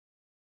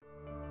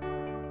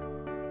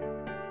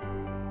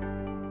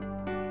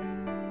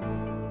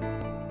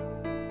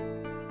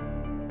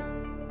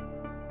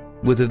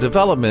With the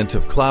development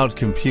of cloud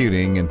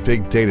computing and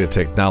big data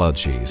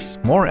technologies,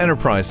 more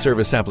enterprise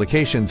service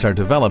applications are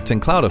developed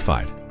and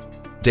cloudified.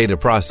 Data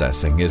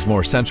processing is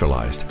more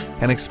centralized,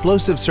 and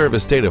explosive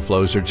service data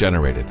flows are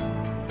generated.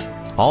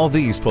 All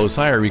these pose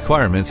higher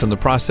requirements on the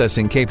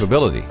processing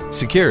capability,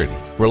 security,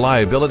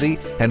 reliability,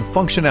 and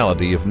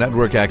functionality of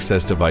network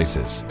access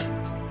devices.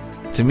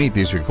 To meet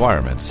these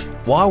requirements,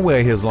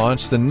 Huawei has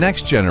launched the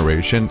next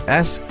generation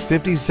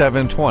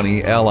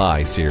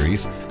S5720-LI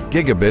series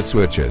Gigabit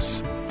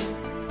switches.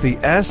 The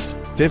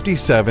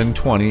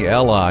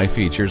S5720-LI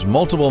features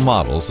multiple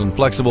models and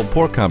flexible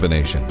port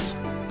combinations,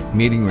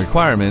 meeting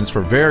requirements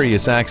for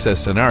various access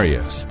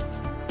scenarios.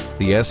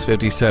 The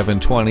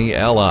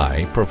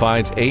S5720-LI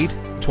provides 8,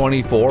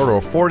 24,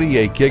 or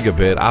 48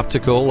 gigabit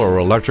optical or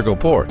electrical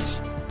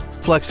ports,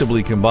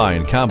 flexibly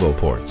combined combo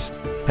ports,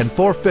 and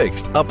 4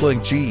 fixed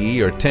uplink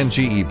GE or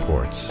 10GE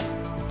ports.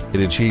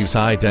 It achieves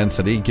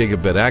high-density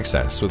gigabit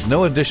access with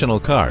no additional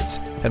cards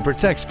and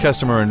protects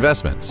customer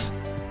investments.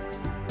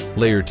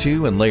 Layer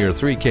 2 and Layer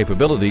 3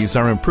 capabilities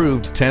are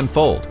improved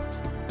tenfold.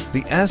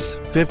 The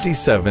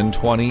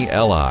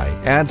S5720-LI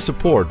adds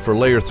support for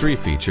Layer 3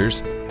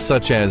 features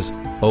such as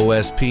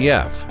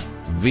OSPF,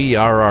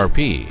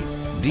 VRRP,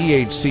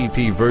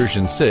 DHCP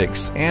version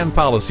 6, and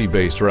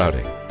policy-based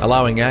routing,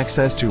 allowing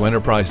access to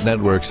enterprise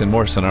networks in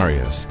more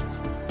scenarios.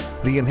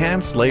 The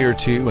enhanced Layer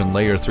 2 and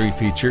Layer 3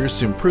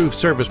 features improve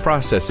service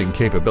processing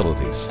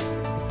capabilities.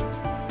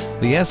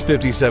 The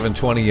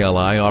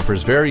S5720-LI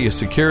offers various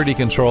security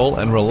control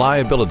and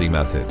reliability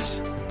methods.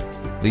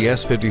 The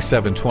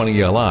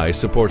S5720-LI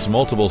supports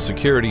multiple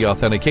security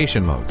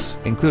authentication modes,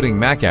 including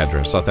MAC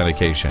address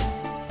authentication,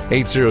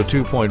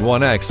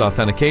 802.1x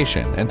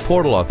authentication, and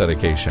portal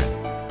authentication.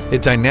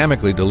 It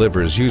dynamically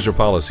delivers user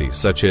policies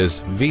such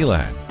as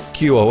VLAN,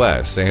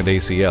 QoS, and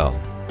ACL.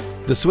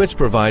 The switch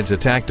provides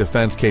attack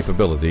defense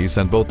capabilities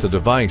on both the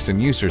device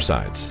and user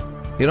sides.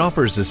 It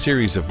offers a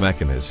series of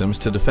mechanisms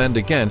to defend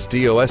against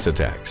DOS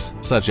attacks,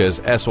 such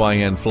as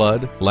SYN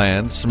flood,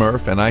 LAN,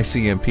 SMRF, and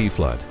ICMP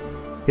flood.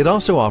 It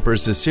also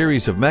offers a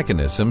series of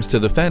mechanisms to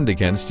defend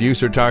against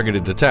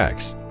user-targeted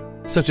attacks,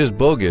 such as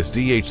bogus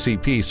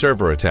DHCP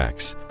server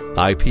attacks,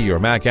 IP or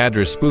MAC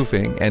address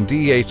spoofing, and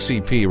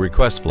DHCP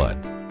request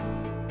flood.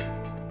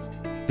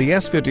 The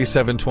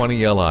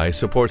S5720-LI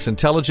supports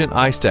intelligent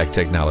IceTech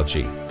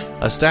technology.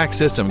 A stack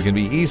system can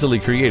be easily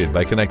created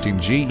by connecting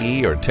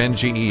GE or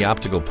 10GE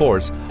optical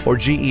ports or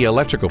GE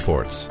electrical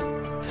ports.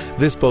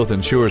 This both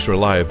ensures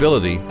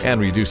reliability and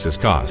reduces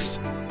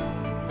cost.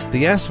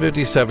 The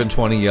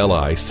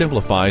S5720-LI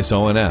simplifies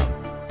O&M.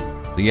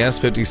 The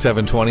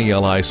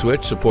S5720-LI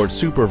switch supports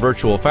Super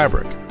Virtual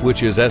Fabric,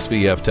 which is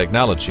SVF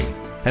technology,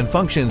 and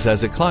functions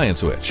as a client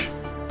switch.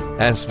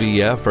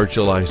 SVF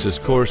virtualizes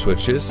core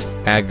switches,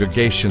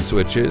 aggregation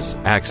switches,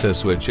 access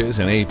switches,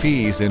 and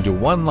APs into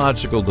one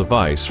logical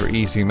device for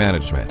easy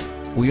management.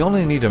 We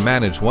only need to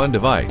manage one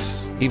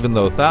device, even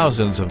though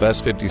thousands of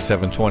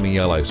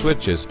S5720-LI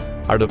switches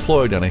are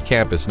deployed on a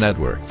campus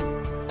network.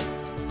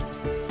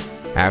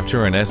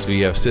 After an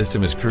SVF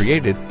system is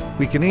created,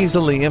 we can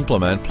easily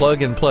implement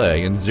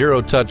plug-and-play and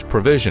zero-touch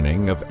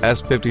provisioning of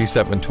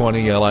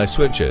S5720-LI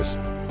switches.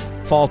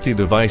 Faulty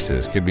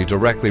devices can be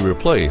directly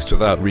replaced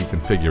without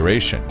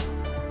reconfiguration.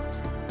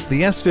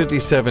 The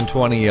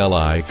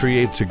S5720-LI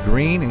creates a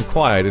green and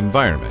quiet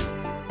environment.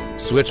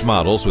 Switch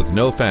models with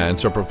no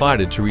fans are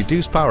provided to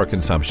reduce power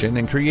consumption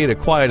and create a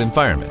quiet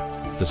environment.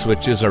 The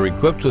switches are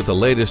equipped with the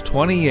latest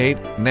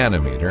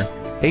 28nm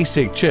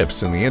ASIC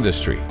chips in the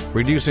industry,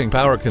 reducing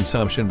power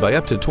consumption by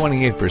up to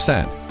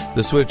 28%.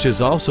 The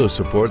switches also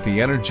support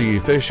the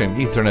energy-efficient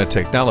Ethernet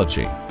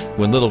technology.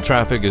 When little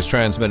traffic is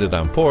transmitted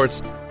on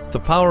ports, the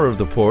power of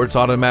the ports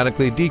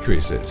automatically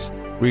decreases,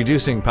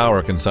 reducing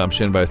power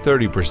consumption by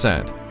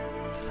 30%.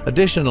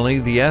 Additionally,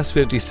 the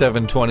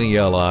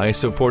S5720-LI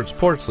supports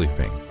port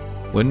sleeping.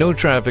 When no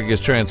traffic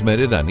is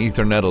transmitted on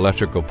Ethernet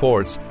electrical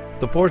ports,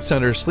 the ports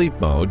enter sleep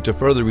mode to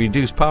further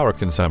reduce power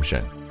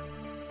consumption.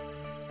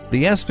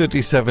 The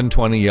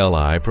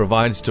S5720-LI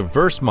provides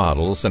diverse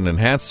models and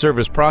enhanced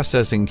service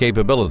processing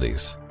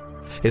capabilities.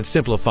 It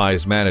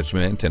simplifies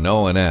management and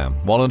O&M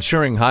while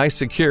ensuring high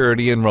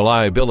security and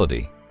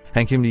reliability,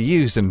 and can be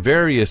used in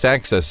various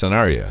access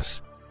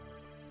scenarios.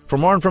 For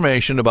more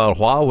information about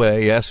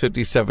Huawei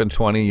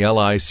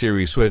S5720-LI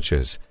series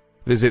switches,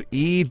 visit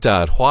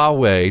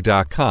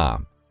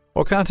e.huawei.com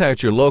or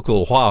contact your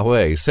local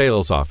Huawei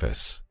sales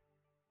office.